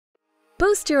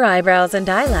Boost your eyebrows and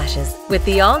eyelashes with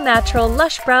the all-natural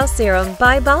Lush Brow Serum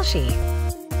by Balshi.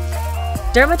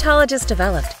 Dermatologist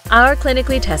developed, our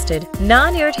clinically tested,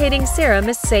 non-irritating serum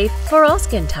is safe for all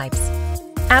skin types.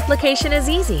 Application is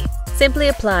easy. Simply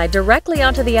apply directly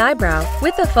onto the eyebrow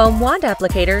with a foam wand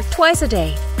applicator twice a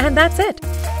day, and that's it.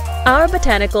 Our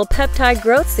botanical peptide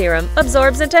growth serum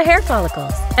absorbs into hair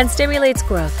follicles and stimulates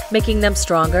growth, making them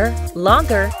stronger,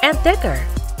 longer, and thicker.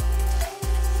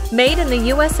 Made in the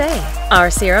USA,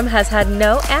 our serum has had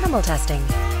no animal testing.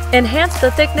 Enhance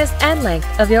the thickness and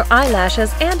length of your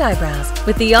eyelashes and eyebrows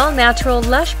with the all-natural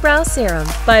Lush Brow Serum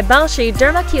by Balshi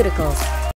Dermacuticals.